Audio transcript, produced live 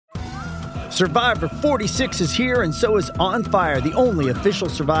Survivor 46 is here, and so is On Fire, the only official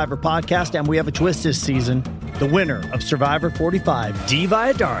Survivor podcast, and we have a twist this season. The winner of Survivor 45, Dee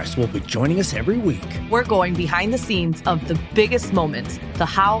Valladares, will be joining us every week. We're going behind the scenes of the biggest moments, the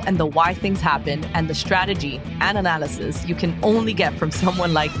how and the why things happen, and the strategy and analysis you can only get from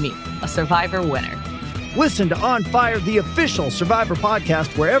someone like me, a Survivor winner. Listen to On Fire, the official Survivor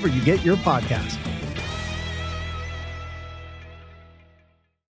podcast, wherever you get your podcast.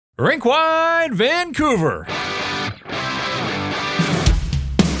 Rink-wide Vancouver.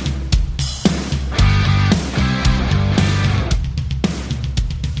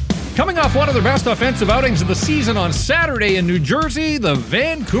 Coming off one of their best offensive outings of the season on Saturday in New Jersey, the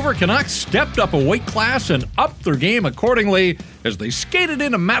Vancouver Canucks stepped up a weight class and upped their game accordingly as they skated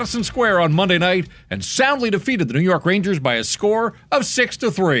into Madison Square on Monday night and soundly defeated the New York Rangers by a score of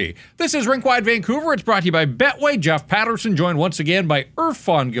 6-3. This is Rink-wide Vancouver. It's brought to you by Betway. Jeff Patterson joined once again by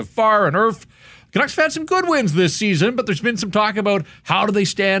Irfan Ghaffar. And Irf, Canucks have had some good wins this season, but there's been some talk about how do they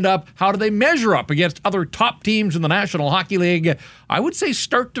stand up, how do they measure up against other top teams in the National Hockey League. I would say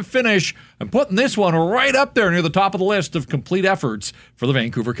start to finish, I'm putting this one right up there near the top of the list of complete efforts for the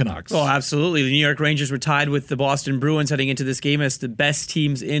Vancouver Canucks. Oh, absolutely. The New York Rangers were tied with the Boston Bruins heading into this game as the best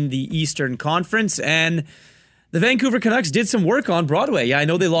teams in the Eastern Conference, and the Vancouver Canucks did some work on Broadway. Yeah, I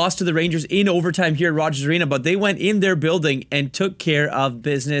know they lost to the Rangers in overtime here at Rogers Arena, but they went in their building and took care of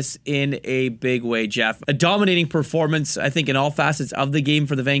business in a big way, Jeff. A dominating performance, I think, in all facets of the game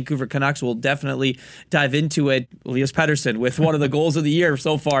for the Vancouver Canucks. We'll definitely dive into it. Elias Pettersson with one of the goals of the year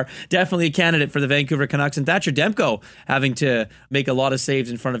so far. Definitely a candidate for the Vancouver Canucks. And Thatcher Demko having to make a lot of saves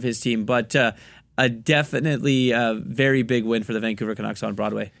in front of his team. But a definitely very big win for the Vancouver Canucks on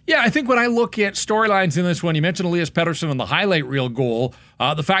Broadway. Yeah, I think when I look at storylines in this one, you mentioned Elias Pettersson on the highlight reel goal.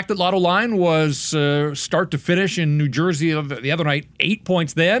 The fact that Lotto Line was start to finish in New Jersey the other night, 8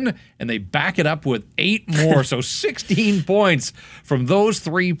 points then, and they back it up with 8 more. So 16 points from those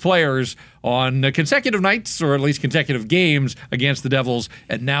 3 players on consecutive nights, or at least consecutive games against the Devils.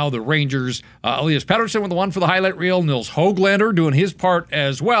 And now the Rangers, Elias Pettersson with the one for the highlight reel, Nils Höglander doing his part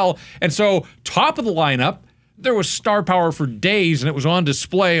as well. And so top of the lineup, there was star power for days, and it was on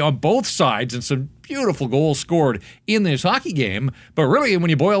display on both sides, and some beautiful goals scored in this hockey game. But really, when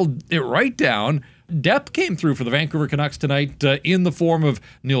you boiled it right down, depth came through for the Vancouver Canucks tonight in the form of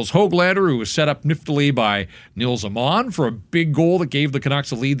Nils Höglander, who was set up niftily by Nils Amon for a big goal that gave the Canucks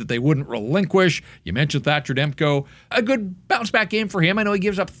a lead that they wouldn't relinquish. You mentioned Thatcher Demko. A good bounce-back game for him. I know he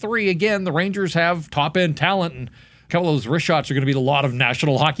gives up 3 again. The Rangers have top-end talent, and a couple of those wrist shots are going to be a lot of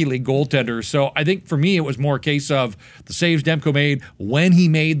National Hockey League goaltenders. So I think for me, it was more a case of the saves Demko made when he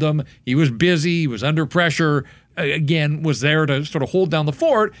made them. He was busy. He was under pressure. Again, was there to sort of hold down the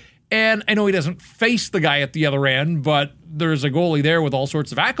fort. And I know he doesn't face the guy at the other end, but there's a goalie there with all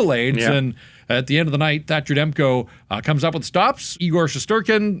sorts of accolades. Yeah. And at the end of the night, Thatcher Demko comes up with stops. Igor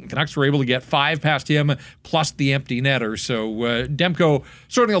Shesterkin, Canucks were able to get 5 past him, plus the empty netter. So Demko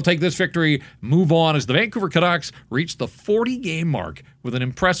certainly will take this victory, move on as the Vancouver Canucks reach the 40-game mark with an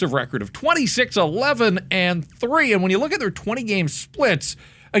impressive record of 26-11-3. And when you look at their 20-game splits,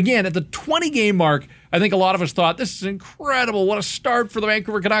 again, at the 20-game mark, I think a lot of us thought, this is incredible. What a start for the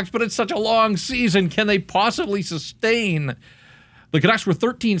Vancouver Canucks, but it's such a long season. Can they possibly sustain? The Canucks were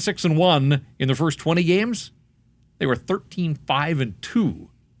 13-6-1 in their first 20 games. They were 13-5-2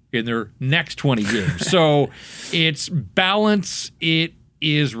 in their next 20 games. So it's balance. It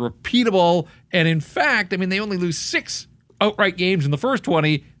is repeatable. And in fact, I mean, they only lose 6 outright games in the first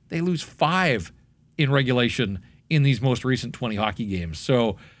 20. They lose 5 in regulation in these most recent 20 hockey games.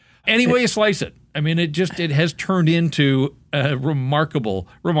 So any way you slice it, I mean, it has turned into a remarkable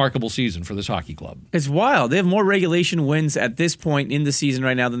season for this hockey club. It's wild. They have more regulation wins at this point in the season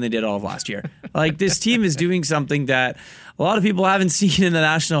right now than they did all of last year. Like, this team is doing something that a lot of people haven't seen in the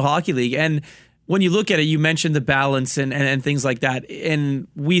National Hockey League. And when you look at it, you mentioned the balance and things like that. And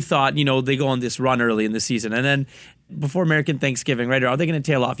we thought, they go on this run early in the season. And then before American Thanksgiving, right? Are they going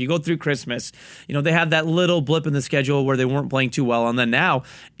to tail off? You go through Christmas, they had that little blip in the schedule where they weren't playing too well. And then now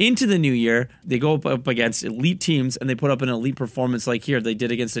into the new year, they go up against elite teams and they put up an elite performance like here they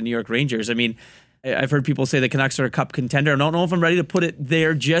did against the New York Rangers. I mean, I've heard people say the Canucks are a cup contender. I don't know if I'm ready to put it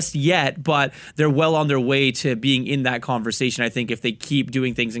there just yet, but they're well on their way to being in that conversation, I think, if they keep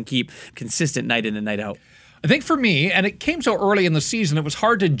doing things and keep consistent night in and night out. I think for me, and it came so early in the season, it was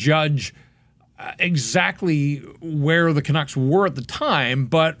hard to judge exactly where the Canucks were at the time,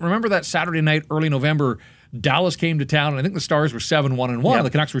 but remember that Saturday night, early November, Dallas came to town, and I think the Stars were 7-1-1, and the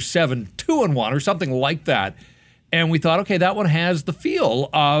Canucks were 7-2-1, or something like that. And we thought, okay, that one has the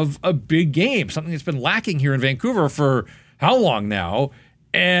feel of a big game, something that's been lacking here in Vancouver for how long now?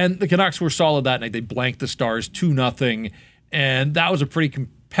 And the Canucks were solid that night. They blanked the Stars 2-0, and that was a pretty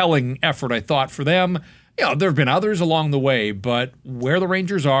compelling effort, I thought, for them. There have been others along the way, but where the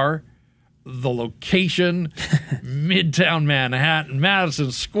Rangers are, the location, Midtown Manhattan,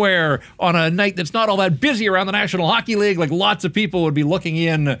 Madison Square, on a night that's not all that busy around the National Hockey League, like lots of people would be looking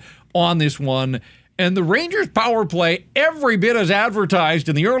in on this one. And the Rangers power play, every bit as advertised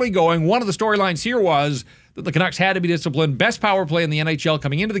in the early going. One of the storylines here was that the Canucks had to be disciplined. Best power play in the NHL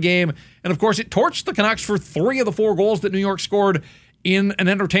coming into the game. And of course, it torched the Canucks for 3 of the 4 goals that New York scored in an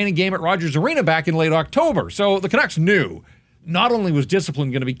entertaining game at Rogers Arena back in late October. So the Canucks knew not only was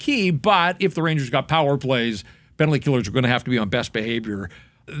discipline going to be key, but if the Rangers got power plays, penalty killers were going to have to be on best behavior.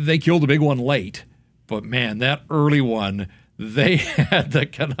 They killed a big one late. But man, that early one, they had the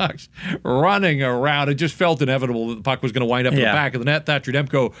Canucks running around. It just felt inevitable that the puck was going to wind up in the back of the net. Thatcher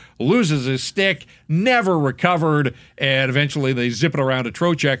Demko loses his stick, never recovered, and eventually they zip it around to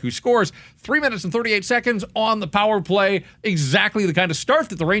Trocheck, who scores 3 minutes and 38 seconds on the power play. Exactly the kind of start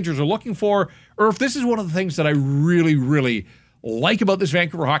that the Rangers are looking for. Or if this is one of the things that I really, really like about this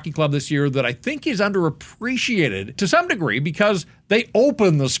Vancouver Hockey Club this year that I think is underappreciated to some degree because they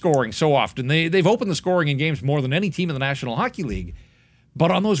open the scoring so often. They've opened the scoring in games more than any team in the National Hockey League. But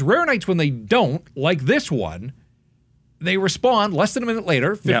on those rare nights when they don't, like this one, they respond less than a minute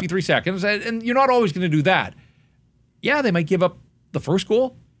later, 53 seconds, and you're not always going to do that. Yeah, they might give up the first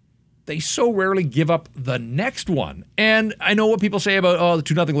goal. They so rarely give up the next one. And I know what people say about,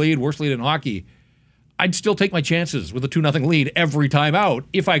 the 2-0 lead, worst lead in hockey. I'd still take my chances with a 2-0 lead every time out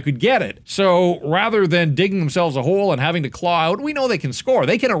if I could get it. So rather than digging themselves a hole and having to claw out, we know they can score.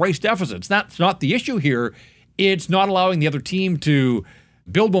 They can erase deficits. That's not the issue here. It's not allowing the other team to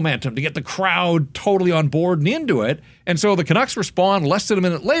build momentum, to get the crowd totally on board and into it. And so the Canucks respond less than a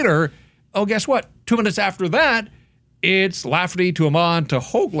minute later. Oh, guess what? 2 minutes after that, it's Lafferty to Amon to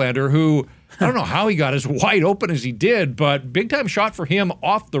Höglander, who, I don't know how he got as wide open as he did, but big-time shot for him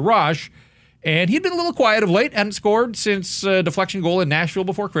off the rush. And he'd been a little quiet of late, hadn't scored since a deflection goal in Nashville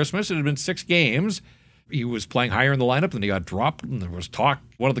before Christmas. It had been 6 games. He was playing higher in the lineup, then he got dropped, and there was talk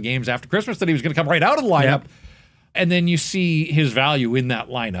one of the games after Christmas that he was going to come right out of the lineup. Yep. And then you see his value in that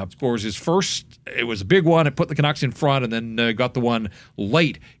lineup. Scores his first. It was a big one. It put the Canucks in front, and then got the one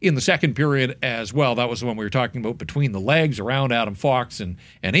late in the second period as well. That was the one we were talking about between the legs, around Adam Fox and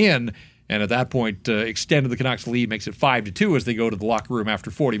in. And at that point, extended the Canucks lead, makes it 5-2 as they go to the locker room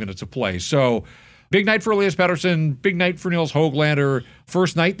after 40 minutes of play. So big night for Elias Pettersson, big night for Nils Höglander.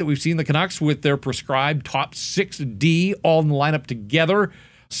 First night that we've seen the Canucks with their prescribed top 6D all in the lineup together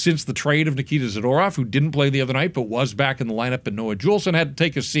since the trade of Nikita Zadorov, who didn't play the other night but was back in the lineup, and Noah Juulsen had to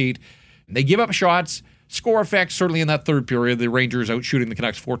take a seat. They give up shots. Score effects, certainly in that third period, the Rangers out shooting the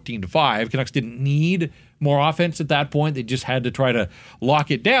Canucks 14-5. Canucks didn't need more offense at that point. They just had to try to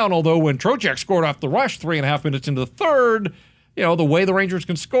lock it down. Although when Trocheck scored off the rush 3.5 minutes into the third, the way the Rangers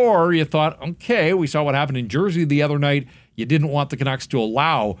can score, you thought, okay, we saw what happened in Jersey the other night. You didn't want the Canucks to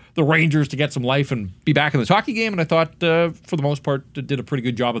allow the Rangers to get some life and be back in this hockey game. And I thought, for the most part, did a pretty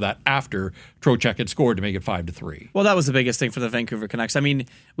good job of that after Trocheck had scored to make it 5-3. Well, that was the biggest thing for the Vancouver Canucks. I mean,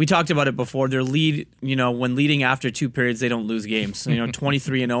 we talked about it before. Their lead, when leading after 2 periods, they don't lose games.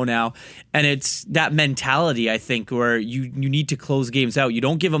 23-0 now. And it's that mentality, I think, where you need to close games out. You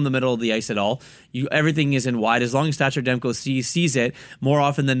don't give them the middle of the ice at all. Everything is in wide. As long as Thatcher Demko sees it, more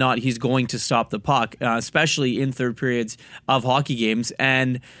often than not, he's going to stop the puck, especially in third periods of hockey games.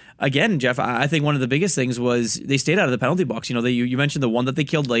 And again, Jeff, I think one of the biggest things was they stayed out of the penalty box. You mentioned the one that they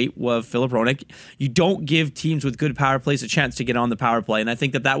killed late was Filip Hronek. You don't give teams with good power plays a chance to get on the power play. And I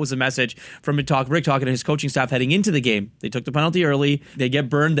think that was a message from Rick Tocchet and his coaching staff heading into the game. They took the penalty early. They get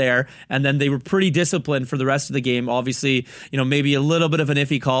burned there. And then they were pretty disciplined for the rest of the game. Obviously, maybe a little bit of an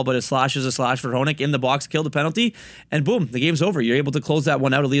iffy call, but a slash is a slash for Hronek in the box, killed the penalty. And boom, the game's over. You're able to close that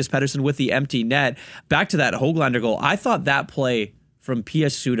one out. Elias Pettersson with the empty net. Back to that Höglander goal. I thought that play from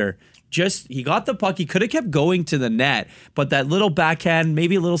P.S. Suter, he got the puck. He could have kept going to the net, but that little backhand,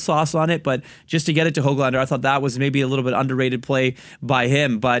 maybe a little sauce on it, but just to get it to Höglander, I thought that was maybe a little bit underrated play by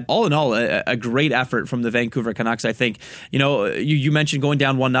him. But all in all, a great effort from the Vancouver Canucks, I think. You mentioned going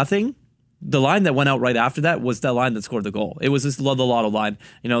down 1-0. The line that went out right after that was the line that scored the goal. It was the Lotto line,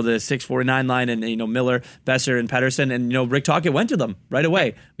 the 649 line, and Miller, Besser, and Pettersson, and Rick Tocchet went to them right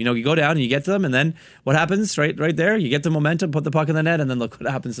away. You go down and you get to them, and then what happens right there? You get the momentum, put the puck in the net, and then look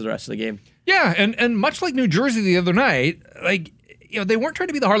what happens to the rest of the game. Yeah, and much like New Jersey the other night, they weren't trying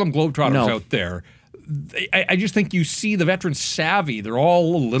to be the Harlem Globetrotters out there. I just think you see the veterans savvy. They're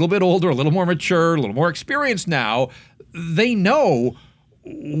all a little bit older, a little more mature, a little more experienced now. They know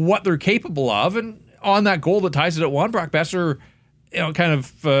what they're capable of, and on that goal that ties it at 1, Brock Besser, kind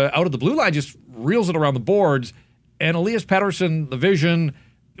of out of the blue line, just reels it around the boards. And Elias Pettersson, the vision,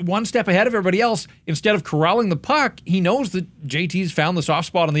 one step ahead of everybody else. Instead of corralling the puck, he knows that JT's found the soft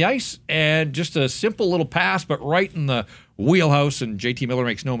spot on the ice, and just a simple little pass, but right in the wheelhouse, and JT Miller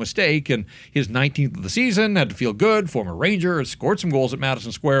makes no mistake. And his 19th of the season, had to feel good. Former Ranger, has scored some goals at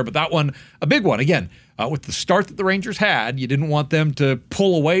Madison Square, but that one, a big one. Again, with the start that the Rangers had, you didn't want them to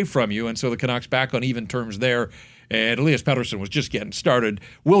pull away from you, and so the Canucks back on even terms there. And Elias Pettersson was just getting started.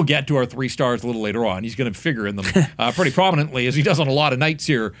 We'll get to our 3 stars a little later on. He's going to figure in them pretty prominently, as he does on a lot of nights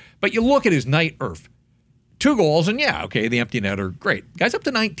here. But you look at his night, Irf. 2 goals, and yeah, okay, the empty netter, great. Guy's up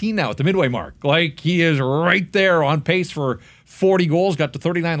to 19 now at the midway mark. Like, he is right there on pace for 40 goals, got to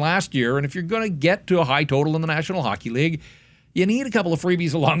 39 last year. And if you're going to get to a high total in the National Hockey League, you need a couple of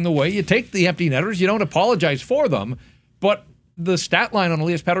freebies along the way. You take the empty netters. You don't apologize for them. But the stat line on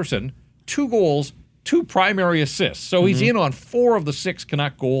Elias Pettersson, 2 goals, 2 primary assists. So he's in on 4 of the 6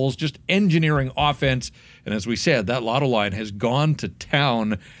 Canuck goals, just engineering offense. And as we said, that Lotto line has gone to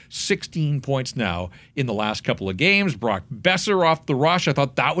town. 16 points now in the last couple of games. Brock Besser off the rush. I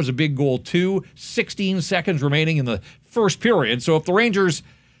thought that was a big goal too. 16 seconds remaining in the first period. So if the Rangers,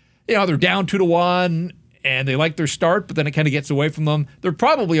 they're down 2-1 and they like their start, but then it kind of gets away from them, they're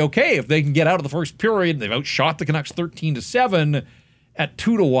probably okay if they can get out of the first period. They've outshot the Canucks 13-7. At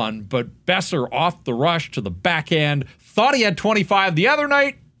 2-1, but Besser off the rush to the backhand. Thought he had 25 the other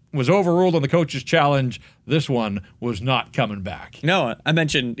night. Was overruled on the coach's challenge. This one was not coming back. No, I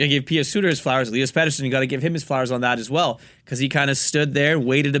gave Pia Suter his flowers. Elias Pettersson, you got to give him his flowers on that as well, because he kind of stood there,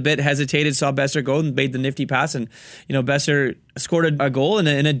 waited a bit, hesitated, saw Besser go and made the nifty pass. And, Besser scored a goal in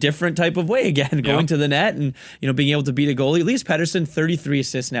a different type of way again, going to the net and, being able to beat a goalie. Elias Pettersson, 33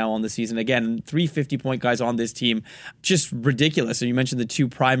 assists now on the season. Again, 3 50-point guys on this team. Just ridiculous. And you mentioned the 2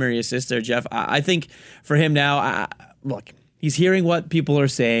 primary assists there, Jeff. I think for him now, look, he's hearing what people are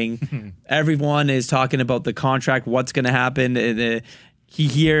saying. Everyone is talking about the contract, what's going to happen. He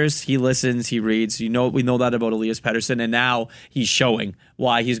hears, he listens, he reads. We know that about Elias Pettersson, and now he's showing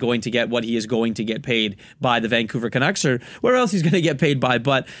why he's going to get what he is going to get paid by the Vancouver Canucks, or where else he's going to get paid by.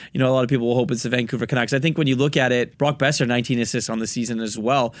 But, a lot of people will hope it's the Vancouver Canucks. I think when you look at it, Brock Besser, 19 assists on the season as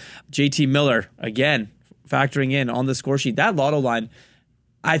well. JT Miller, again, factoring in on the score sheet. That Lotto line,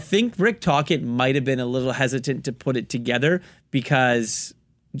 I think Rick Tocchet might have been a little hesitant to put it together because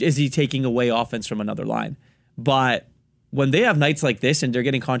is he taking away offense from another line? But when they have nights like this and they're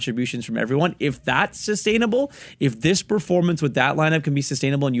getting contributions from everyone, if that's sustainable, if this performance with that lineup can be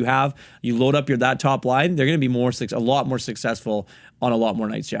sustainable and you load up that top line, they're going to be a lot more successful on a lot more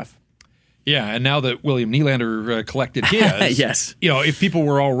nights, Jeff. Yeah, and now that William Nylander collected his, yes, if people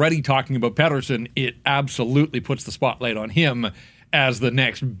were already talking about Pettersson, it absolutely puts the spotlight on him as the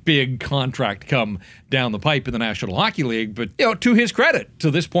next big contract come down the pipe in the National Hockey League. But, to his credit,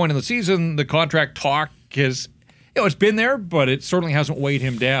 to this point in the season, the contract talk has, it's been there, but it certainly hasn't weighed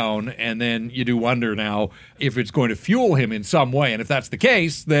him down. And then you do wonder now if it's going to fuel him in some way. And if that's the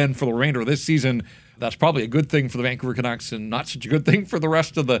case, then for the remainder of this season, that's probably a good thing for the Vancouver Canucks and not such a good thing for the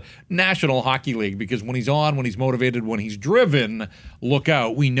rest of the National Hockey League, because when he's on, when he's motivated, when he's driven, look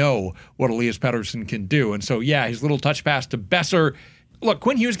out. We know what Elias Pettersson can do. And so, his little touch pass to Besser. Look,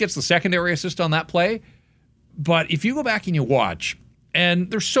 Quinn Hughes gets the secondary assist on that play, but if you go back and you watch, and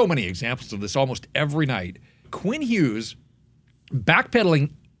there's so many examples of this almost every night, Quinn Hughes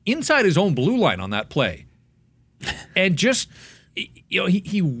backpedaling inside his own blue line on that play. And just,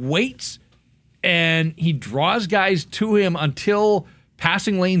 he waits and he draws guys to him until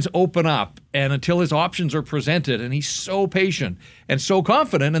passing lanes open up and until his options are presented. And he's so patient and so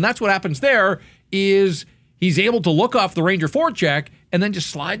confident. And that's what happens there is he's able to look off the Ranger forecheck and then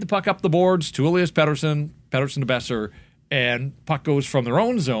just slide the puck up the boards to Elias Pettersson to Besser, and puck goes from their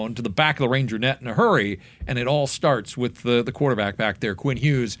own zone to the back of the Ranger net in a hurry. And it all starts with the quarterback back there, Quinn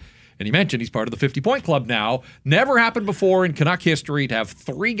Hughes. And he mentioned he's part of the 50-point club now. Never happened before in Canuck history to have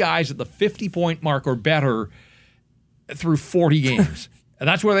 3 guys at the 50-point mark or better through 40 games. And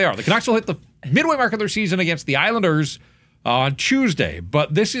that's where they are. The Canucks will hit the midway mark of their season against the Islanders on Tuesday.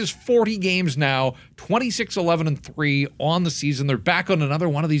 But this is 40 games now, 26-11-3 on the season. They're back on another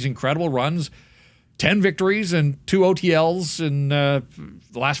one of these incredible runs. 10 victories and 2 OTLs in the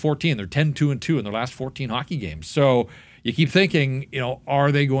last 14. They're 10-2-2 in their last 14 hockey games. So you keep thinking,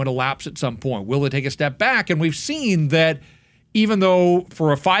 are they going to lapse at some point? Will they take a step back? And we've seen that even though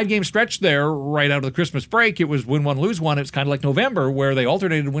for a 5-game stretch there, right out of the Christmas break, it was win one, lose one. It's kind of like November where they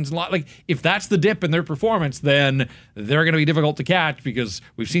alternated wins and losses. Like, if that's the dip in their performance, then they're going to be difficult to catch, because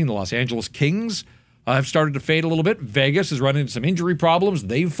we've seen the Los Angeles Kings have started to fade a little bit. Vegas has run into some injury problems.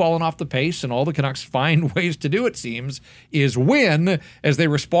 They've fallen off the pace, and all the Canucks find ways to do, it seems, is win as they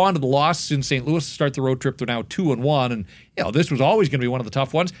respond to the loss in St. Louis to start the road trip. They're now 2-1, and this was always going to be one of the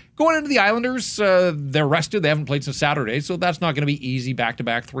tough ones. Going into the Islanders, they're rested. They haven't played since Saturday, so that's not going to be easy.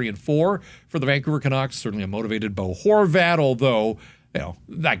 Back-to-back 3-4 for the Vancouver Canucks. Certainly a motivated Bo Horvat, although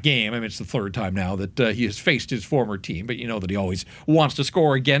that game, it's the third time now that he has faced his former team, but you know that he always wants to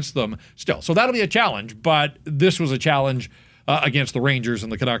score against them still. So that'll be a challenge, but this was a challenge against the Rangers,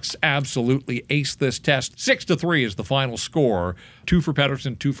 and the Canucks absolutely aced this test. 6-3 is the final score. 2 for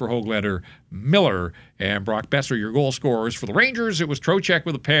Pettersson, 2 for Höglander, Miller, and Brock Besser, your goal scorers. For the Rangers, it was Trocheck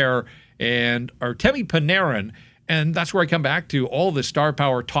with a pair and Artemi Panarin, and that's where I come back to all this star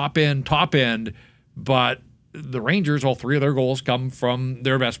power, top end, but the Rangers, all 3 of their goals come from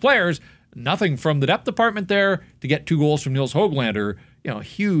their best players. Nothing from the depth department there to get 2 goals from Nils Höglander.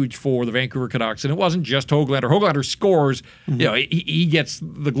 Huge for the Vancouver Canucks. And it wasn't just Höglander. Höglander scores. He gets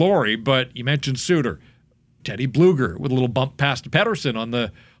the glory. But you mentioned Suter. Teddy Bluger with a little bump pass to Pettersson on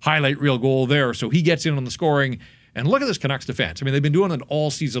the highlight reel goal there. So he gets in on the scoring. And look at this Canucks defense. They've been doing it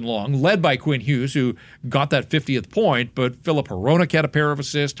all season long, led by Quinn Hughes, who got that 50th point. But Philip Hronek had a pair of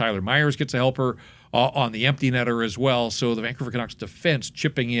assists. Tyler Myers gets a helper on the empty netter as well. So the Vancouver Canucks defense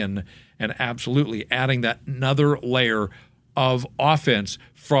chipping in and absolutely adding that another layer of offense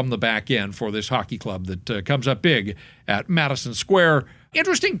from the back end for this hockey club that comes up big at Madison Square.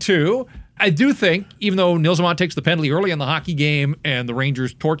 Interesting, too, I do think, even though Nils Aman takes the penalty early in the hockey game and the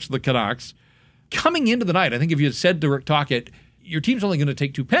Rangers torch the Canucks, coming into the night, I think if you had said to Rick Tocchet, your team's only going to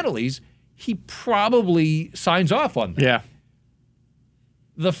take 2 penalties, he probably signs off on that. Yeah.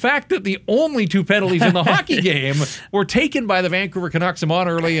 The fact that the only 2 penalties in the hockey game were taken by the Vancouver Canucks, Aman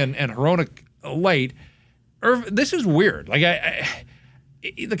early and Hronek late, this is weird.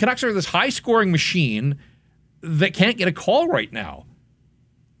 The Canucks are this high-scoring machine that can't get a call right now.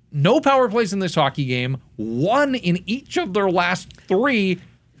 No power plays in this hockey game. 1 in each of their last 3.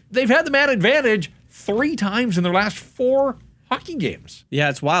 They've had the man advantage 3 times in their last 4 hockey games. Yeah,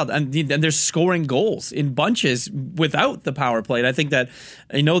 it's wild. And they're scoring goals in bunches without the power play. And I think that,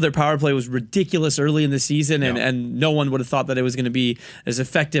 their power play was ridiculous early in the season, and no one would have thought that it was going to be as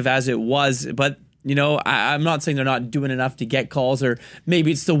effective as it was. But, I'm not saying they're not doing enough to get calls, or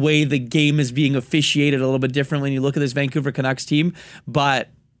maybe it's the way the game is being officiated a little bit differently when you look at this Vancouver Canucks team. But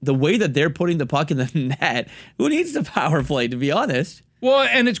the way that they're putting the puck in the net, who needs the power play, to be honest? Well,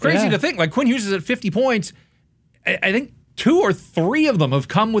 and it's crazy to think, Quinn Hughes is at 50 points. I think 2 or 3 of them have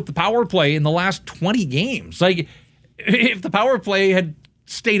come with the power play in the last 20 games. If the power play had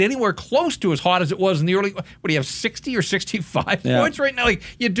stayed anywhere close to as hot as it was in the early, what do you have, 60 or 65 points right now?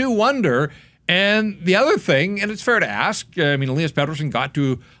 You do wonder. And the other thing, and it's fair to ask, Elias Pettersson got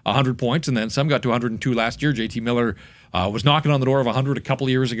to 100 points, and then some got to 102 last year. JT Miller was knocking on the door of 100 a couple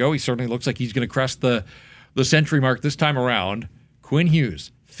of years ago. He certainly looks like he's going to crest the century mark this time around. Quinn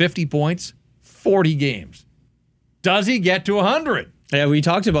Hughes, 50 points, 40 games. Does he get to 100? Yeah, we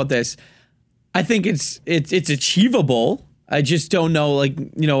talked about this. I think it's achievable. I just don't know,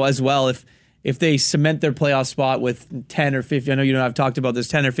 as well, if they cement their playoff spot with 10 or 15. I know I've talked about this,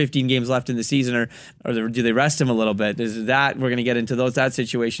 10 or 15 games left in the season, or do they rest him a little bit? Is that we're going to get into that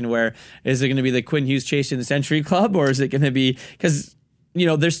situation where is it going to be the Quinn Hughes chasing the Century Club, or is it going to be because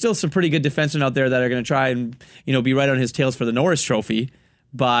there's still some pretty good defensemen out there that are going to try and be right on his tails for the Norris Trophy,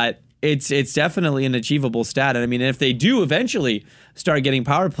 but it's definitely an achievable stat. And if they do eventually start getting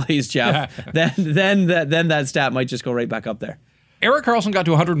power plays, Jeff, then that stat might just go right back up there. Erik Karlsson got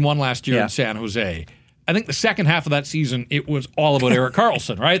to 101 last year in San Jose. I think the second half of that season, it was all about Erik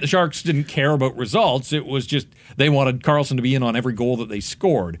Karlsson, right? The Sharks didn't care about results. It was just they wanted Karlsson to be in on every goal that they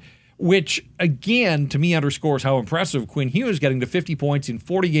scored, which, again, to me underscores how impressive Quinn Hughes getting to 50 points in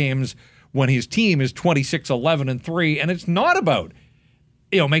 40 games when his team is 26-11-3. And it's not about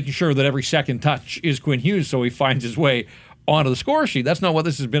making sure that every second touch is Quinn Hughes so he finds his way onto the score sheet. That's not what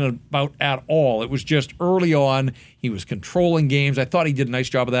this has been about at all. It was just early on, he was controlling games. I thought he did a nice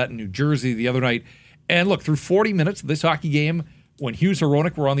job of that in New Jersey the other night. And look, through 40 minutes of this hockey game, when Hughes and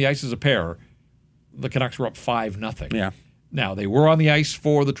Hronek were on the ice as a pair, the Canucks were up 5-0. Yeah. Now, they were on the ice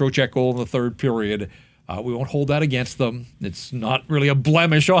for the Trocheck goal in the third period. We won't hold that against them. It's not really a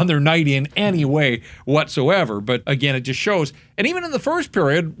blemish on their night in any way whatsoever. But again, it just shows. And even in the first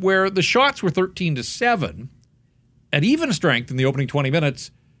period, where the shots were 13-7, at even strength in the opening 20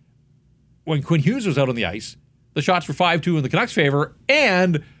 minutes, when Quinn Hughes was out on the ice, the shots were 5-2 in the Canucks' favor,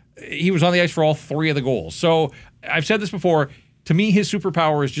 and he was on the ice for all 3 of the goals. So I've said this before. To me, his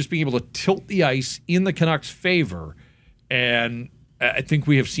superpower is just being able to tilt the ice in the Canucks' favor. And I think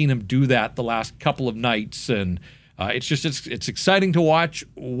we have seen him do that the last couple of nights, and it's exciting to watch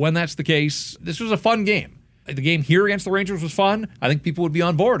when that's the case. This was a fun game. The game here against the Rangers was fun. I think people would be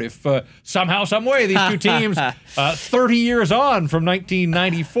on board if somehow, some way, these two teams, 30 years on from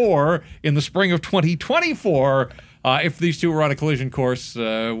 1994 in the spring of 2024, if these two were on a collision course, there's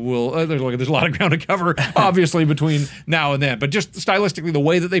a lot of ground to cover, obviously, between now and then. But just stylistically, the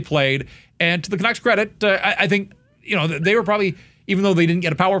way that they played, and to the Canucks' credit, I think they were probably, even though they didn't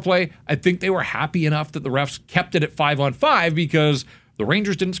get a power play, I think they were happy enough that the refs kept it at 5-on-5 because the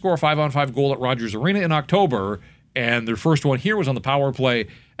Rangers didn't score a 5-on-5 goal at Rogers Arena in October, and their first one here was on the power play.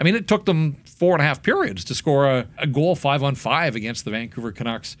 I mean, it took them 4.5 periods to score a goal 5-on-5 against the Vancouver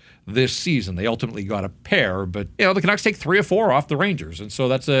Canucks this season. They ultimately got a pair, but the Canucks take 3 of 4 off the Rangers, and so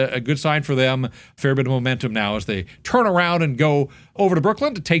that's a good sign for them. A fair bit of momentum now as they turn around and go over to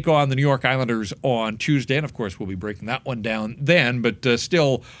Brooklyn to take on the New York Islanders on Tuesday, and of course we'll be breaking that one down then, but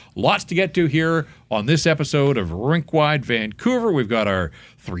still lots to get to here on this episode of Rink-Wide Vancouver. We've got our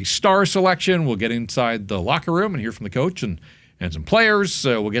 3-star selection. We'll get inside the locker room and hear from the coach and some players.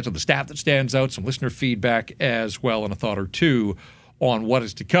 We'll get to the stat that stands out, some listener feedback as well, and a thought or two on what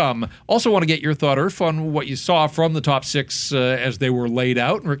is to come. Also want to get your thought, Irf, on what you saw from the top 6 as they were laid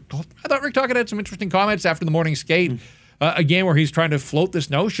out. I thought Rick Tocchet had some interesting comments after the morning skate, a game where he's trying to float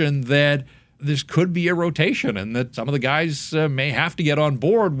this notion that this could be a rotation and that some of the guys may have to get on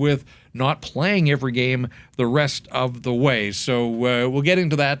board with not playing every game the rest of the way. So we'll get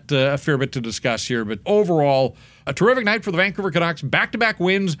into that a fair bit to discuss here. But overall, a terrific night for the Vancouver Canucks. Back-to-back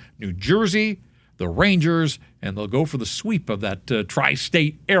wins, New Jersey, the Rangers, and they'll go for the sweep of that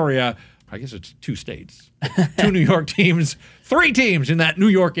tri-state area. I guess it's 2 states. 2 New York teams, 3 teams in that New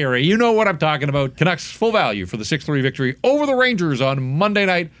York area. You know what I'm talking about. Canucks full value for the 6-3 victory over the Rangers on Monday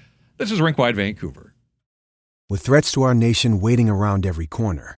night. This is Rink-Wide Vancouver. With threats to our nation waiting around every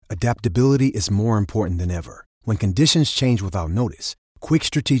corner, adaptability is more important than ever. When conditions change without notice, quick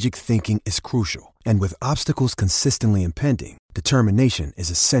strategic thinking is crucial. And with obstacles consistently impending, determination is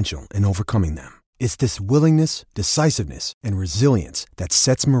essential in overcoming them. It's this willingness, decisiveness, and resilience that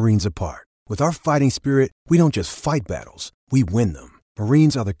sets Marines apart. With our fighting spirit, we don't just fight battles, we win them.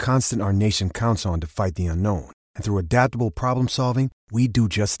 Marines are the constant our nation counts on to fight the unknown. And through adaptable problem solving, we do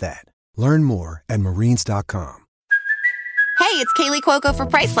just that. Learn more at marines.com. Hey, it's Kaylee Cuoco for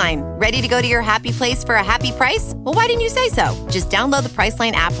Priceline. Ready to go to your happy place for a happy price? Well, why didn't you say so? Just download the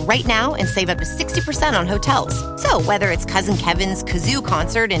Priceline app right now and save up to 60% on hotels. So whether it's Cousin Kevin's Kazoo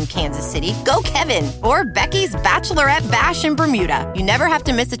Concert in Kansas City, go Kevin, or Becky's Bachelorette Bash in Bermuda, you never have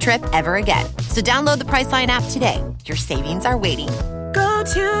to miss a trip ever again. So download the Priceline app today. Your savings are waiting. Go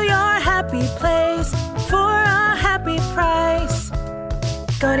to your happy place for a happy price.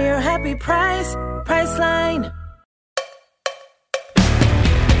 Go to your happy price, Priceline.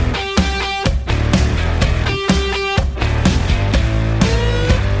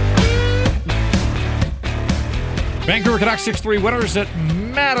 Vancouver Canucks 6-3 winners at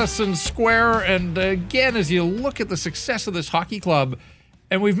Madison Square. And again, as you look at the success of this hockey club,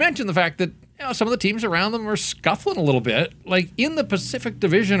 and we've mentioned the fact that some of the teams around them are scuffling a little bit. Like in the Pacific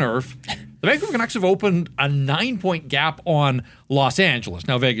Division, Irf, the Vancouver Canucks have opened a 9-point gap on Los Angeles.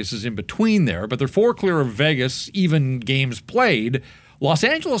 Now, Vegas is in between there, but they're 4 clear of Vegas, even games played. Los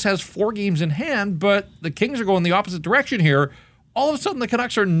Angeles has 4 games in hand, but the Kings are going the opposite direction here. All of a sudden, the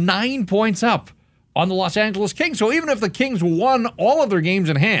Canucks are 9 points up on the Los Angeles Kings. So even if the Kings won all of their games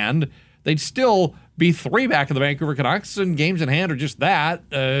in hand, they'd still be 3 back of the Vancouver Canucks, and games in hand are just that.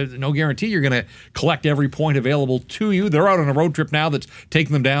 No guarantee you're going to collect every point available to you. They're out on a road trip now that's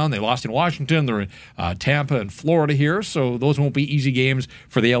taking them down. They lost in Washington. They're in Tampa and Florida here, so those won't be easy games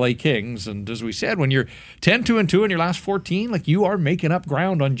for the LA Kings. And as we said, when you're 10-2-2 in your last 14, like you are making up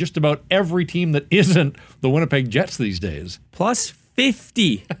ground on just about every team that isn't the Winnipeg Jets these days. Plus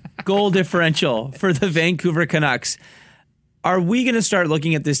 50 goal differential for the Vancouver Canucks. Are we going to start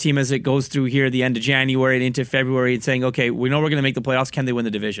looking at this team as it goes through here the end of January and into February and saying, okay, we know we're going to make the playoffs. Can they win the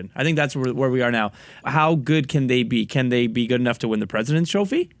division? I think that's where we are now. How good can they be? Can they be good enough to win the President's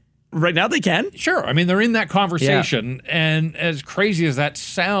Trophy? Right now they can. Sure. I mean, they're in that conversation. Yeah. And as crazy as that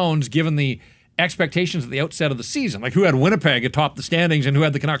sounds, given the expectations at the outset of the season, like who had Winnipeg atop the standings and who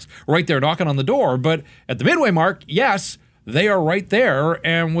had the Canucks right there knocking on the door. But at the midway mark, yes, they are right there.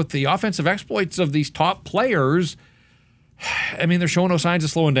 And with the offensive exploits of these top players, I mean, they're showing no signs of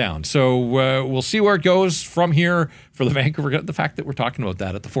slowing down. So we'll see where it goes from here for the Vancouver. The fact that we're talking about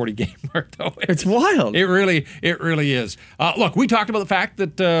that at the 40-game mark, though, it's wild. It really is. Look, we talked about the fact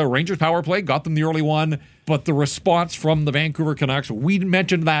that Rangers power play got them the early one, but the response from the Vancouver Canucks, we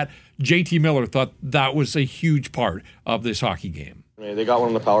mentioned that JT Miller thought that was a huge part of this hockey game. I mean, they got one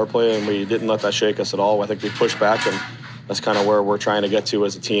on the power play, and we didn't let that shake us at all. I think we pushed back, and that's kind of where we're trying to get to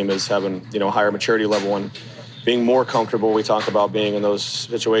as a team, is having, you know, a higher maturity level and being more comfortable. We talk about being in those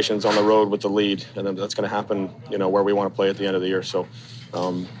situations on the road with the lead, and then that's going to happen, you know, where we want to play at the end of the year. So,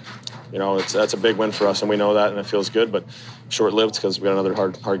 you know, that's a big win for us, and we know that, and it feels good, but short-lived because we got another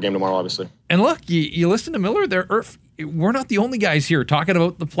hard game tomorrow, obviously. And look, you listen to Miller there. We're not the only guys here talking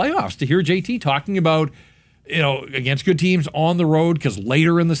about the playoffs. To hear JT talking about, you know, against good teams on the road, because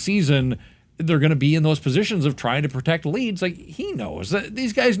later in the season they're going to be in those positions of trying to protect leads. Like, he knows that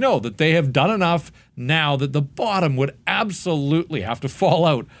these guys know that they have done enough now that the bottom would absolutely have to fall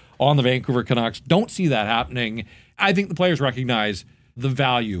out on the Vancouver Canucks. Don't see that happening. I think the players recognize the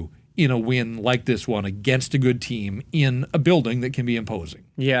value in a win like this one against a good team in a building that can be imposing.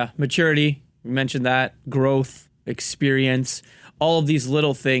 Yeah, maturity, we mentioned that, growth, experience, all of these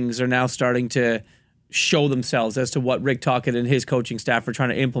little things are now starting to show themselves as to what Rick Tocchet and his coaching staff are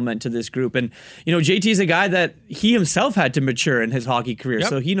trying to implement to this group. And, you know, JT is a guy that he himself had to mature in his hockey career. Yep.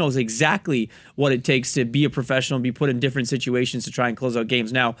 So he knows exactly what it takes to be a professional and be put in different situations to try and close out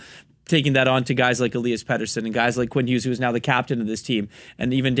games. Now, taking that on to guys like Elias Pettersson and guys like Quinn Hughes, who is now the captain of this team,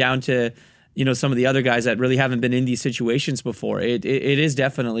 and even down to, you know, some of the other guys that really haven't been in these situations before. It is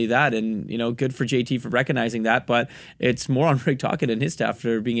definitely that, and, you know, good for JT for recognizing that, but it's more on Rick Tocchet and his staff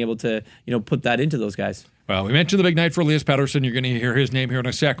for being able to, you know, put that into those guys. Well, we mentioned the big night for Elias Pettersson. You're going to hear his name here in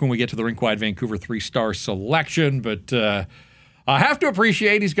a sec when we get to the rink-wide Vancouver 3-star selection, but I have to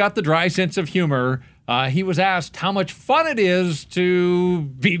appreciate he's got the dry sense of humor. He was asked how much fun it is to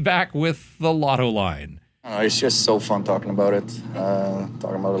be back with the Lotto line. It's just so fun talking about it,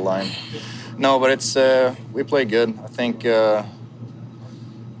 talking about the line. No, but it's we play good. I think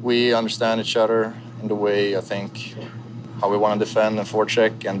we understand each other in the way, I think, how we want to defend and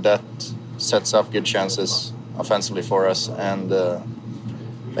forecheck, and that sets up good chances offensively for us. And I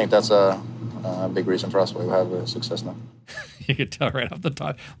think that's a big reason for us why we have success now. You can tell right off the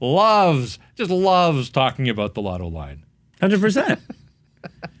top. Just loves talking about the Lotto line. 100%.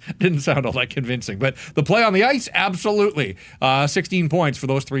 Didn't sound all that convincing, but the play on the ice, absolutely. 16 points for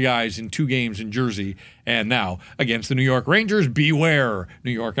those three guys in 2 games in Jersey. And now, against the New York Rangers, beware,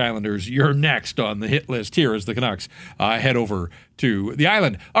 New York Islanders. You're next on the hit list here as the Canucks head over to the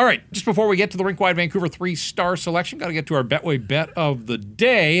island. All right, just before we get to the rink-wide Vancouver 3-star selection, got to get to our Betway bet of the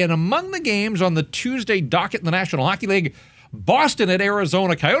day. And among the games on the Tuesday docket in the National Hockey League, Boston at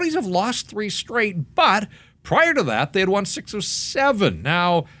Arizona. Coyotes have lost 3 straight, but prior to that, they had won 6 of 7.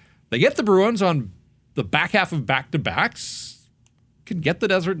 Now, they get the Bruins on the back half of back-to-backs. Can get the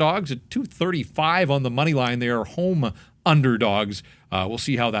Desert Dogs at 235 on the money line. They are home underdogs. We'll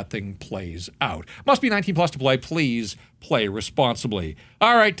see how that thing plays out. Must be 19 plus to play. Please play responsibly.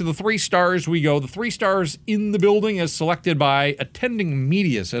 All right, to the 3 stars we go. The 3 stars in the building as selected by attending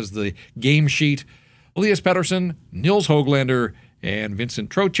media, says the game sheet. Elias Pettersson, Nils Höglander, and Vincent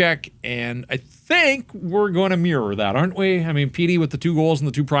Trocheck. And I think we're going to mirror that, aren't we? I mean, Petey with the 2 goals in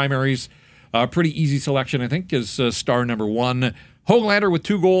the 2 primaries. Pretty easy selection, I think, is star number 1. Höglander with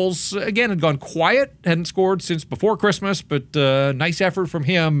 2 goals. Again, had gone quiet. Hadn't scored since before Christmas, but nice effort from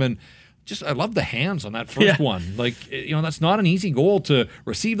him. And just, I love the hands on that first one. Like, you know, that's not an easy goal to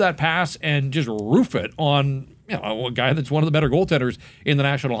receive that pass and just roof it on, you know, a guy that's one of the better goaltenders in the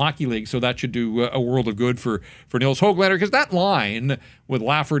National Hockey League. So that should do a world of good for Nils Höglander, because that line with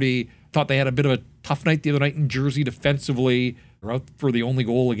Lafferty, thought they had a bit of a tough night the other night in Jersey defensively. They're out for the only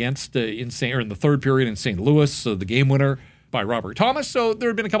goal against in the third period in St. Louis, the game winner by Robert Thomas. So there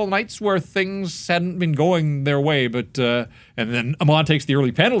had been a couple of nights where things hadn't been going their way, but and then Amon takes the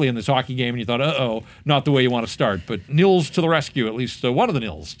early penalty in this hockey game, and you thought, uh-oh, not the way you want to start. But Nils to the rescue, at least one of the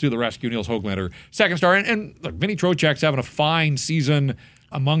Nils to the rescue, Nils Höglander, second star. And look, Vinny Trocheck's having a fine season,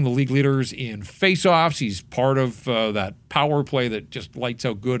 among the league leaders in faceoffs. He's part of that power play that just lights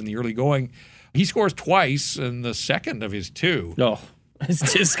out good in the early going. He scores twice in the second of his 2. Oh,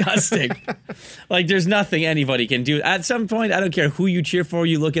 it's disgusting. Like, there's nothing anybody can do. At some point, I don't care who you cheer for,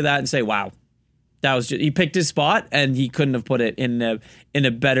 you look at that and say, wow, that was just, he picked his spot and he couldn't have put it in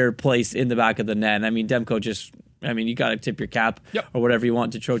a better place in the back of the net. I mean, Demko just, I mean, you got to tip your cap or whatever you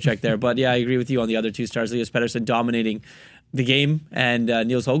want to Trocheck there. But yeah, I agree with you on the other 2 stars. Elias Pettersson dominating the game, and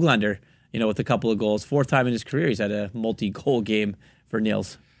Nils Höglander, you know, with a couple of goals. 4th time in his career he's had a multi-goal game for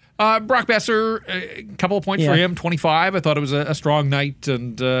Nils. Brock Besser, a couple of points for him, 25. I thought it was a strong night,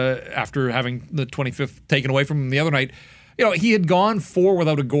 and after having the 25th taken away from him the other night, you know, he had gone 4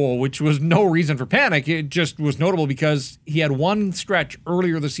 without a goal, which was no reason for panic. It just was notable because he had one stretch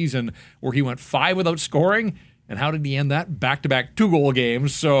earlier this season where he went 5 without scoring. And how did he end that? Back-to-back 2-goal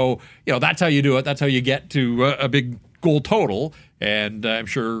games. So, you know, that's how you do it. That's how you get to a big goal total, and I'm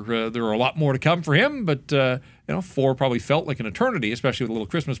sure there are a lot more to come for him, but 4 probably felt like an eternity, especially with a little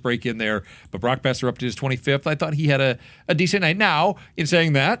Christmas break in there. But Brock Besser up to his 25th. I thought he had a decent night. Now, in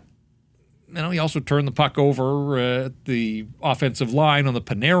saying that, he also turned the puck over at the offensive line on the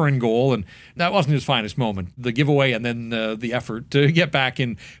Panarin goal, and that wasn't his finest moment. The giveaway and then the effort to get back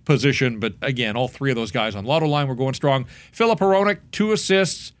in position. But again, all 3 of those guys on Lotto line were going strong. Filip Hronek, 2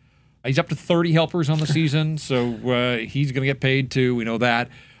 assists. He's up to 30 helpers on the season, so he's going to get paid too. We know that.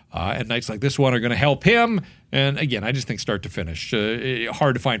 And nights like this one are going to help him. And again, I just think start to finish,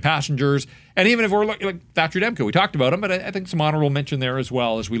 hard to find passengers. And even if we're looking like Thatcher Demko, we talked about him, but I think some honorable mention there as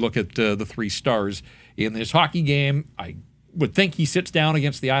well as we look at the 3 stars in this hockey game. I would think he sits down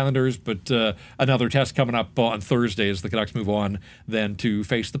against the Islanders, but another test coming up on Thursday as the Canucks move on then to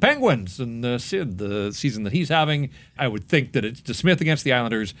face the Penguins and Sid, the season that he's having. I would think that it's DeSmith against the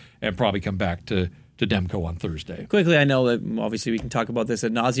Islanders and probably come back to Demko on Thursday. Quickly, I know that obviously we can talk about this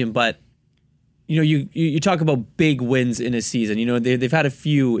ad nauseum, but you talk about big wins in a season. They've had a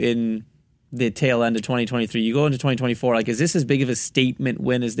few in the tail end of 2023. You go into 2024, is this as big of a statement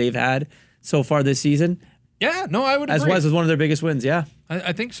win as they've had so far this season? Yeah, no, I would agree. As well as one of their biggest wins, yeah.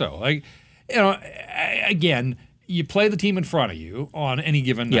 I think so. Again, you play the team in front of you on any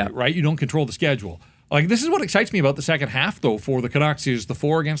given night, right? You don't control the schedule. This is what excites me about the second half, though, for the Canucks is the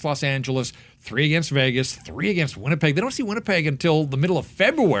 4 against Los Angeles, 3 against Vegas, 3 against Winnipeg. They don't see Winnipeg until the middle of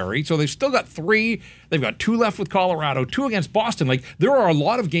February, so they've still got 3. They've got 2 left with Colorado, 2 against Boston. There are a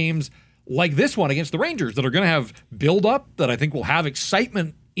lot of games like this one against the Rangers that are going to have build-up that I think will have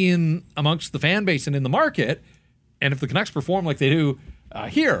excitement in amongst the fan base and in the market. And if the Canucks perform like they do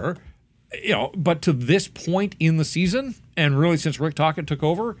here, but to this point in the season, and really since Rick Tocchet took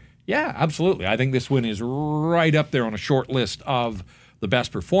over, yeah, absolutely. I think this win is right up there on a short list of the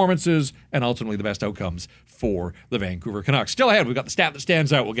best performances and ultimately the best outcomes for the Vancouver Canucks. Still ahead, we've got the stat that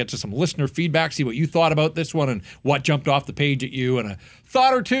stands out. We'll get to some listener feedback, see what you thought about this one and what jumped off the page at you, and a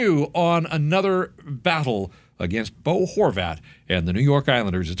thought or two on another battle against Bo Horvat and the New York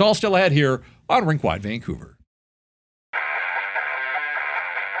Islanders. It's all still ahead here on Rink Wide Vancouver.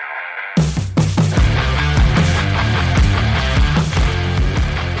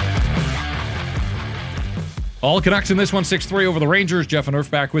 All Canucks in this one, 6-3 over the Rangers. Jeff and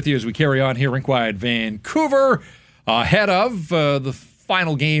Irf back with you as we carry on here, Rink-wide Vancouver. Ahead of the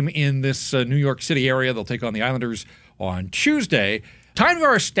final game in this New York City area. They'll take on the Islanders on Tuesday. Time for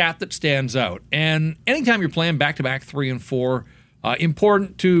our stat that stands out. And anytime you're playing back-to-back 3 and 4,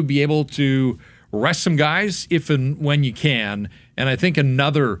 important to be able to rest some guys if and when you can. And I think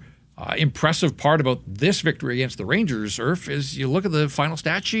another impressive part about this victory against the Rangers, Irf, is you look at the final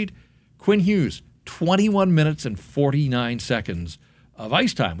stat sheet, Quinn Hughes, 21 minutes and 49 seconds of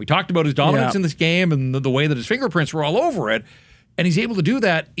ice time. We talked about his dominance in this game and the way that his fingerprints were all over it, and he's able to do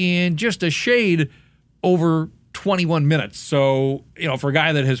that in just a shade over 21 minutes. So, for a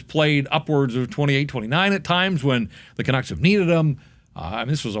guy that has played upwards of 28, 29 at times when the Canucks have needed him,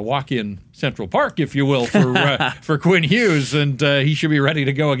 this was a walk-in Central Park, if you will, for Quinn Hughes, and he should be ready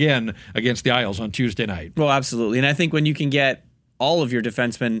to go again against the Isles on Tuesday night. Well, absolutely, and I think when you can get all of your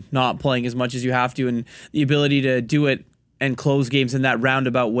defensemen not playing as much as you have to and the ability to do it and close games in that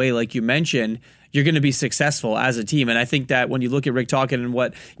roundabout way, like you mentioned, you're going to be successful as a team. And I think that when you look at Rick Tocchet and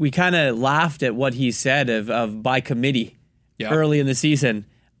what we kind of laughed at what he said of by committee early in the season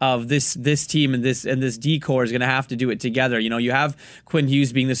of this team and this D-core is going to have to do it together. You have Quinn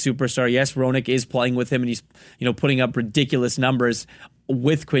Hughes being the superstar. Yes, Hronek is playing with him and he's putting up ridiculous numbers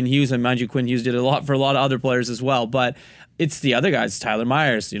with Quinn Hughes. And mind you, Quinn Hughes did a lot for a lot of other players as well. But it's the other guys, Tyler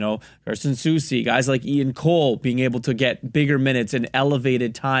Myers, Carson Soucy, guys like Ian Cole being able to get bigger minutes and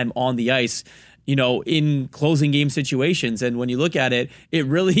elevated time on the ice, in closing game situations. And when you look at it, it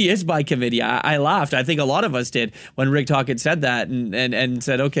really is by committee. I laughed. I think a lot of us did when Rick Tocchet said that and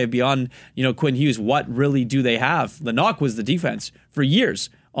said, okay, beyond, Quinn Hughes, what really do they have? The knock was the defense for years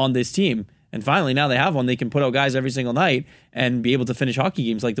on this team. And finally, now they have one. They can put out guys every single night and be able to finish hockey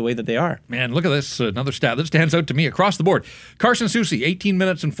games like the way that they are. Man, look at this. Another stat that stands out to me across the board. Carson Soucy, 18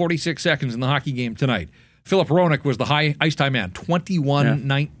 minutes and 46 seconds in the hockey game tonight. Filip Hronek was the high ice time man,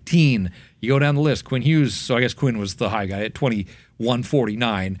 21-19. You go down the list. Quinn Hughes, so I guess Quinn was the high guy at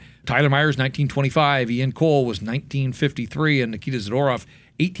 21-49. Tyler Myers, 19-25. Ian Cole was 19-53. And Nikita Zadorov,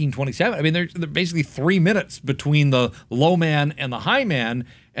 18-27. I mean, there's basically 3 minutes between the low man and the high man,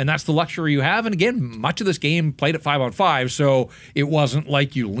 and that's the luxury you have. And again, much of this game played at 5-on-5, so it wasn't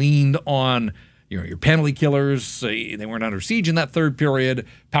like you leaned on, your penalty killers, they weren't under siege in that third period.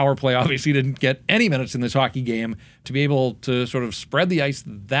 Power play obviously didn't get any minutes in this hockey game. To be able to sort of spread the ice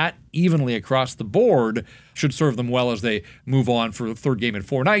that evenly across the board should serve them well as they move on for the third game in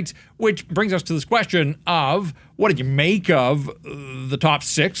 4 nights, which brings us to this question of what did you make of the top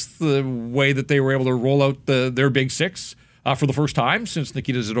 6, the way that they were able to roll out their big 6 for the first time since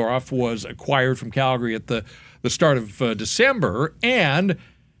Nikita Zadorov was acquired from Calgary at the start of December, and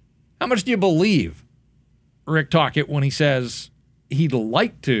how much do you believe Rick Tocchet when he says he'd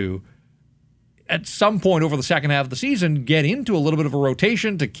like to, at some point over the second half of the season, get into a little bit of a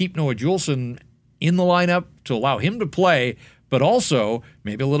rotation to keep Noah Juulsen in the lineup, to allow him to play, but also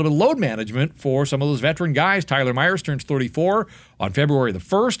maybe a little bit of load management for some of those veteran guys. Tyler Myers turns 34 on February the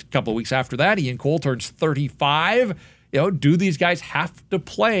 1st. A couple of weeks after that, Ian Cole turns 35. Do these guys have to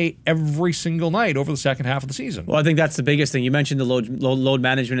play every single night over the second half of the season? Well, I think that's the biggest thing. You mentioned the load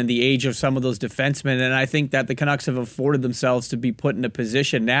management and the age of some of those defensemen, and I think that the Canucks have afforded themselves to be put in a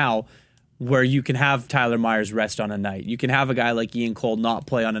position now where you can have Tyler Myers rest on a night. You can have a guy like Ian Cole not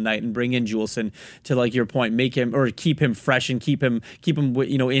play on a night and bring in Juulsen to, like your point, make him or keep him fresh and keep him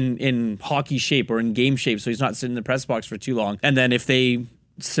in hockey shape or in game shape, so he's not sitting in the press box for too long. And then if they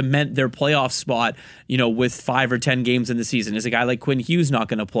cement their playoff spot, with 5 or 10 games in the season, is a guy like Quinn Hughes not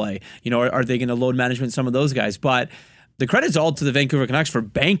going to play? Are they going to load management some of those guys? But the credit's all to the Vancouver Canucks for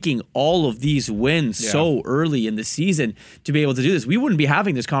banking all of these wins so early in the season to be able to do this. We wouldn't be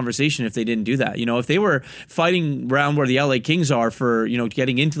having this conversation if they didn't do that. If they were fighting around where the LA Kings are for,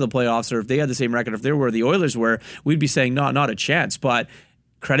 getting into the playoffs, or if they had the same record, if they were where the Oilers were, we'd be saying not a chance. But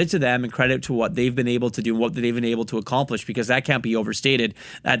credit to them and credit to what they've been able to do and what they've been able to accomplish, because that can't be overstated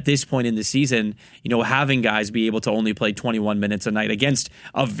at this point in the season. Having guys be able to only play 21 minutes a night against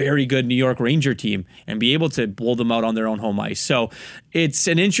a very good New York Ranger team and be able to blow them out on their own home ice. So it's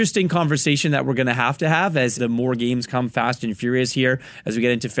an interesting conversation that we're going to have as the more games come fast and furious here as we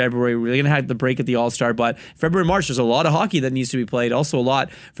get into February. We're going to have the break at the All-Star, but February, March, there's a lot of hockey that needs to be played, also a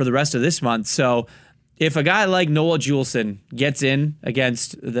lot for the rest of this month. So if a guy like Noah Juulsen gets in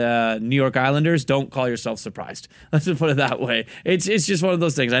against the New York Islanders, don't call yourself surprised. Let's just put it that way. It's just one of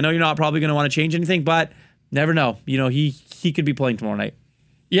those things. I know you're not probably going to want to change anything, but never know. He could be playing tomorrow night.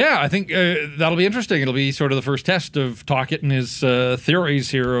 Yeah, I think that'll be interesting. It'll be sort of the first test of Tocchet and his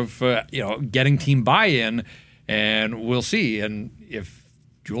theories here of getting team buy-in, and we'll see. And if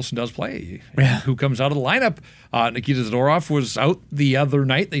Juulsen does play, who comes out of the lineup? Nikita Zadorov was out the other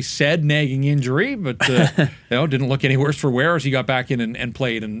night. They said nagging injury, but didn't look any worse for wear as he got back in and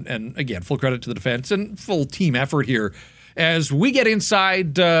played. And again, full credit to the defense and full team effort here. As we get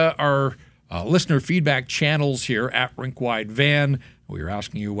inside our listener feedback channels here at Rinkwide Van, we are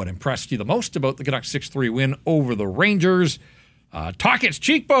asking you what impressed you the most about the Canucks 6-3 win over the Rangers. Tocchet's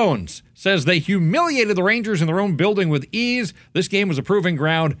cheekbones says they humiliated the Rangers in their own building with ease. This game was a proving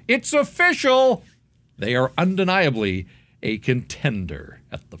ground. It's official. They are undeniably a contender.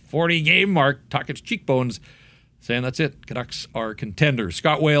 At the 40-game mark, Tocchet's cheekbones saying that's it. Canucks are contenders.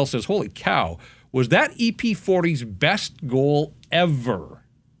 Scott Whale says, holy cow, was that EP40's best goal ever?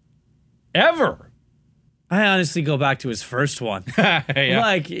 Ever? I honestly go back to his first one.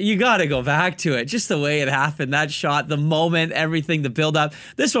 Yeah. You got to go back to it. Just the way it happened, that shot, the moment, everything, the build-up.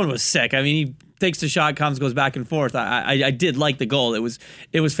 This one was sick. I mean, he takes the shot, comes, goes back and forth. I did like the goal. It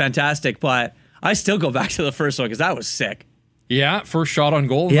was fantastic, but I still go back to the first one because that was sick. Yeah, first shot on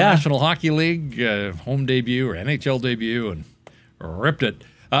goal in the National Hockey League, home debut or NHL debut, and ripped it.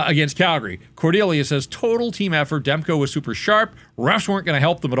 Against Calgary. Cordelia says, total team effort. Demko was super sharp. Refs weren't going to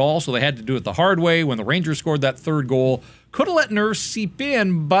help them at all, so they had to do it the hard way. When the Rangers scored that third goal, could have let nerves seep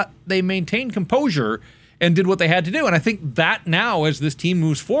in, but they maintained composure and did what they had to do. And I think that now, as this team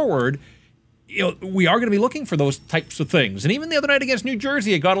moves forward, we are going to be looking for those types of things. And even the other night against New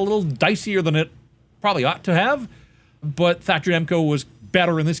Jersey, it got a little dicier than it probably ought to have. But Thatcher Demko was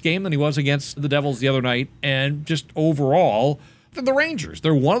better in this game than he was against the Devils the other night. And just overall, the Rangers,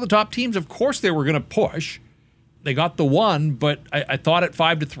 they're one of the top teams. Of course they were going to push. They got the one, but I thought at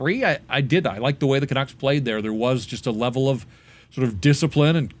 5-3, I liked the way the Canucks played there. There was just a level of sort of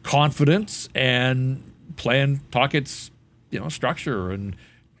discipline and confidence and playing Tocchet's, structure and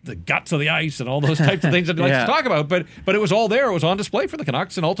the guts of the ice and all those types of things that he likes to talk about. But it was all there. It was on display for the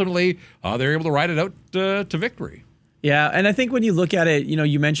Canucks, and ultimately they were able to ride it out to victory. Yeah, and I think when you look at it,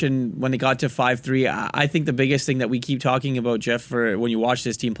 you mentioned when it got to 5-3, I think the biggest thing that we keep talking about, Jeff, for when you watch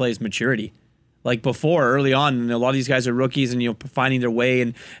this team play is maturity. Like before, early on, a lot of these guys are rookies and, finding their way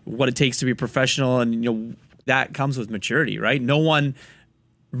and what it takes to be professional, and, that comes with maturity, right? No one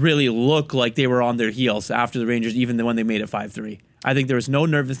really look like they were on their heels after the Rangers, even when they made it 5-3. I think there was no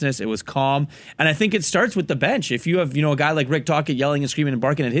nervousness. It was calm. And I think it starts with the bench. If you have, a guy like Rick Tocchet yelling and screaming and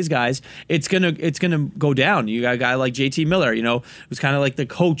barking at his guys, it's gonna go down. You got a guy like JT Miller, who's kind of like the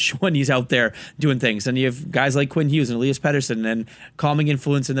coach when he's out there doing things. And you have guys like Quinn Hughes and Elias Pettersson and calming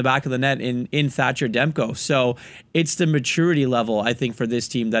influence in the back of the net in Thatcher Demko. So it's the maturity level, I think, for this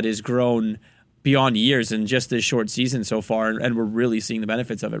team that has grown beyond years in just this short season so far. And we're really seeing the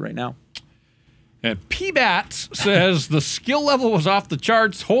benefits of it right now. And P-Bats says the skill level was off the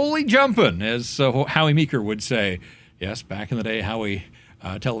charts, holy jumping, as Howie Meeker would say. Yes, back in the day, Howie,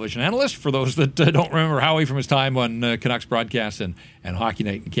 television analyst, for those that don't remember Howie from his time on Canucks broadcasts and Hockey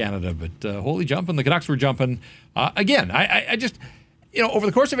Night in Canada. But holy jumping, the Canucks were jumping. Again, I just, over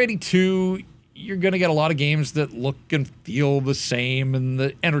the course of 82, you're going to get a lot of games that look and feel the same, and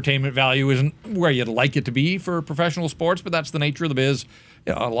the entertainment value isn't where you'd like it to be for professional sports, but that's the nature of the biz.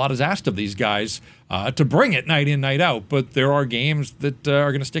 A lot is asked of these guys to bring it night in, night out, but there are games that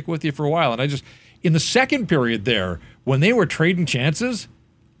are going to stick with you for a while. And in the second period there, when they were trading chances,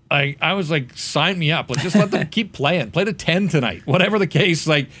 I was like, sign me up. Just let them keep playing. Play to 10 tonight. Whatever the case.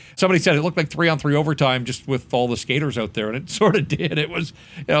 Like somebody said, it looked like 3-on-3 overtime just with all the skaters out there, and it sort of did. It was,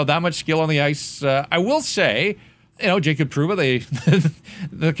 that much skill on the ice. I will say, Jacob Trouba,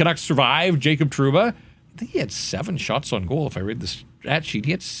 the Canucks survived Jacob Trouba. I think he had 7 shots on goal, if I read this stat sheet.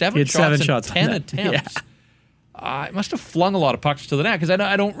 He had 7 shots in 10 attempts. Yeah. It must have flung a lot of pucks to the net, because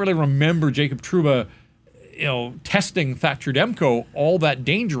I don't really remember Jacob Trouba testing Thatcher Demko all that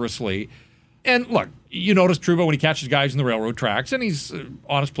dangerously. And look, you notice Trouba when he catches guys in the railroad tracks, and he's an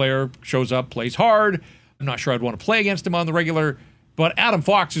honest player, shows up, plays hard. I'm not sure I'd want to play against him on the regular, but Adam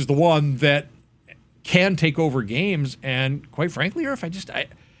Fox is the one that can take over games. And quite frankly, outside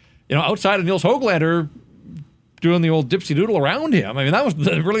of Nils Höglander doing the old dipsy doodle around him, that was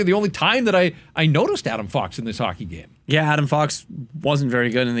really the only time that I noticed Adam Fox in this hockey game. Yeah, Adam Fox wasn't very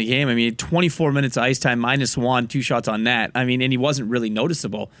good in the game. 24 minutes of ice time, -1, 2 shots on net. And he wasn't really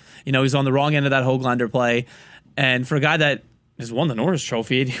noticeable. He's on the wrong end of that Höglander play. And for a guy that has won the Norris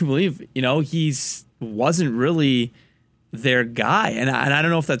Trophy, I do believe, he's wasn't really their guy. And I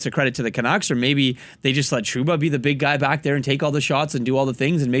don't know if that's a credit to the Canucks, or maybe they just let Trouba be the big guy back there and take all the shots and do all the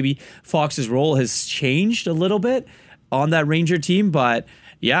things. And maybe Fox's role has changed a little bit on that Ranger team. But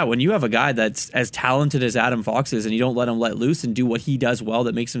yeah, when you have a guy that's as talented as Adam Fox is, and you don't let him let loose and do what he does well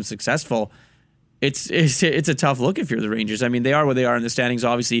that makes him successful, it's a tough look if you're the Rangers. They are where they are in the standings,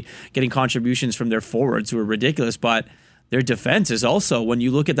 obviously getting contributions from their forwards who are ridiculous, but their defense is also, when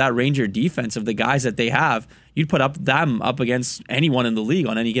you look at that Ranger defense of the guys that they have, you'd put them up against anyone in the league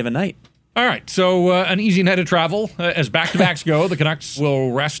on any given night. All right, so an easy night of travel. As back-to-backs go, the Canucks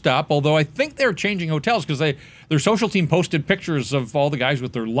will rest up, although I think they're changing hotels, because their social team posted pictures of all the guys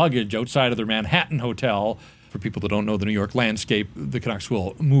with their luggage outside of their Manhattan hotel. For people that don't know the New York landscape, the Canucks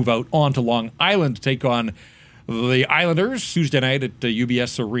will move out onto Long Island to take on the Islanders Tuesday night at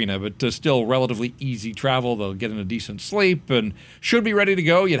UBS Arena, but still relatively easy travel. They'll get in a decent sleep and should be ready to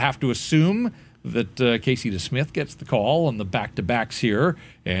go. You'd have to assume that Casey DeSmith gets the call on the back-to-backs here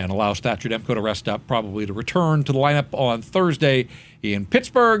and allows Thatcher Demko to rest up, probably to return to the lineup on Thursday in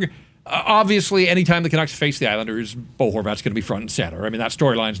Pittsburgh. Obviously, anytime the Canucks face the Islanders, Bo Horvat's going to be front and center. that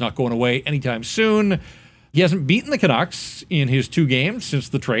storyline's not going away anytime soon. He hasn't beaten the Canucks in his 2 games since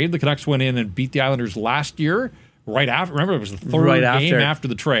the trade. The Canucks went in and beat the Islanders last year, right after. Remember, it was the third game after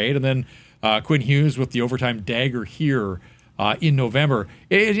the trade. And then Quinn Hughes with the overtime dagger here in November.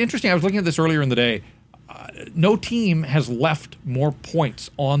 It's interesting. I was looking at this earlier in the day. No team has left more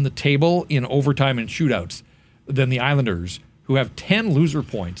points on the table in overtime and shootouts than the Islanders, who have 10 loser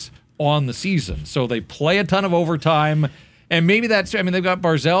points on the season. So they play a ton of overtime. And maybe that's, they've got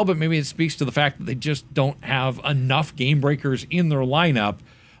Barzal, but maybe it speaks to the fact that they just don't have enough game breakers in their lineup.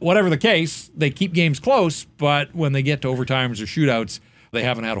 Whatever the case, they keep games close, but when they get to overtimes or shootouts, they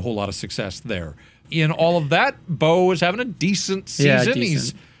haven't had a whole lot of success there. In all of that, Bo is having a decent season. Yeah, decent.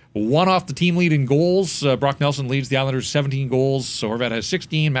 He's one off the team lead in goals. Brock Nelson leads the Islanders 17 goals. So Horvat has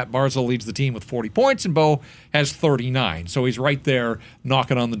 16. Matt Barzal leads the team with 40 points, and Bo has 39. So he's right there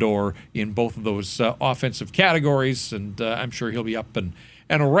knocking on the door in both of those offensive categories, and I'm sure he'll be up and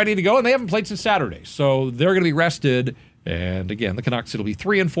ready to go. And they haven't played since Saturday, so they're going to be rested. And again, the Canucks, it'll be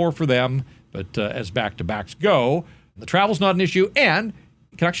 3-4 for them. But as back-to-backs go, the travel's not an issue. And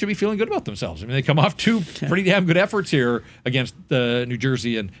Canucks should be feeling good about themselves. I mean, they come off two pretty damn good efforts here against New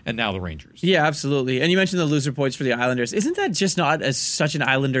Jersey and now the Rangers. Yeah, absolutely. And you mentioned the loser points for the Islanders. Isn't that just not such an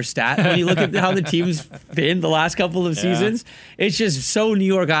Islander stat when you look at how the team's been the last couple of seasons? It's just so New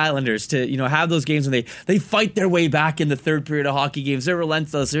York Islanders to have those games when they fight their way back in the third period of hockey games. They're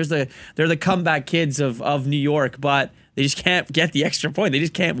relentless. They're the comeback kids of New York, but they just can't get the extra point. They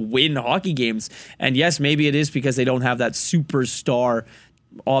just can't win hockey games. And yes, maybe it is because they don't have that superstar.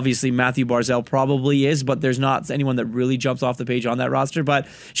 Obviously, Matthew Barzal probably is, but there's not anyone that really jumps off the page on that roster. But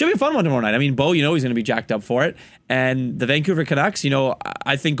should be a fun one tomorrow night. I mean, Bo, he's going to be jacked up for it. And the Vancouver Canucks,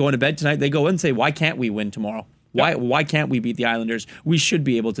 I think going to bed tonight, they go in and say, why can't we win tomorrow? Why can't we beat the Islanders? We should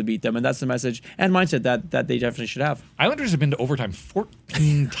be able to beat them. And that's the message and mindset that they definitely should have. Islanders have been to overtime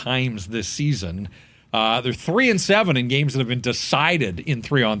 14 times this season. They're 3-7 in games that have been decided in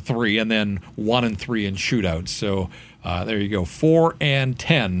 3-on-3, and then 1-3 in shootouts. So there you go,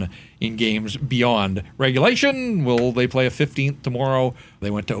 4-10 in games beyond regulation. Will they play a 15th tomorrow?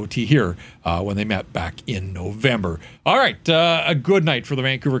 They went to OT here when they met back in November. All right, a good night for the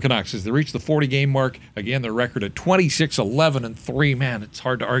Vancouver Canucks as they reach the 40-game mark. Again, their record at 26-11-3. Man, it's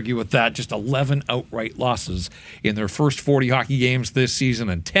hard to argue with that. Just 11 outright losses in their first 40 hockey games this season,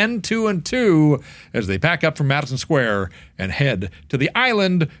 and 10-2-2 as they pack up from Madison Square and head to the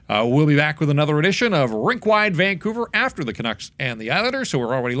island. We'll be back with another edition of Rink-Wide Vancouver after the Canucks and the Islanders, so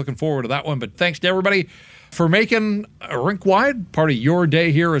we're already looking forward to that one. But thanks to everybody for making Rink-Wide part of your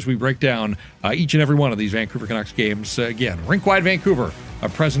day here as we break down each and every one of these Vancouver Canucks games. Again, Rink-Wide Vancouver, a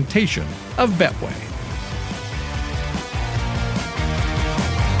presentation of Betway.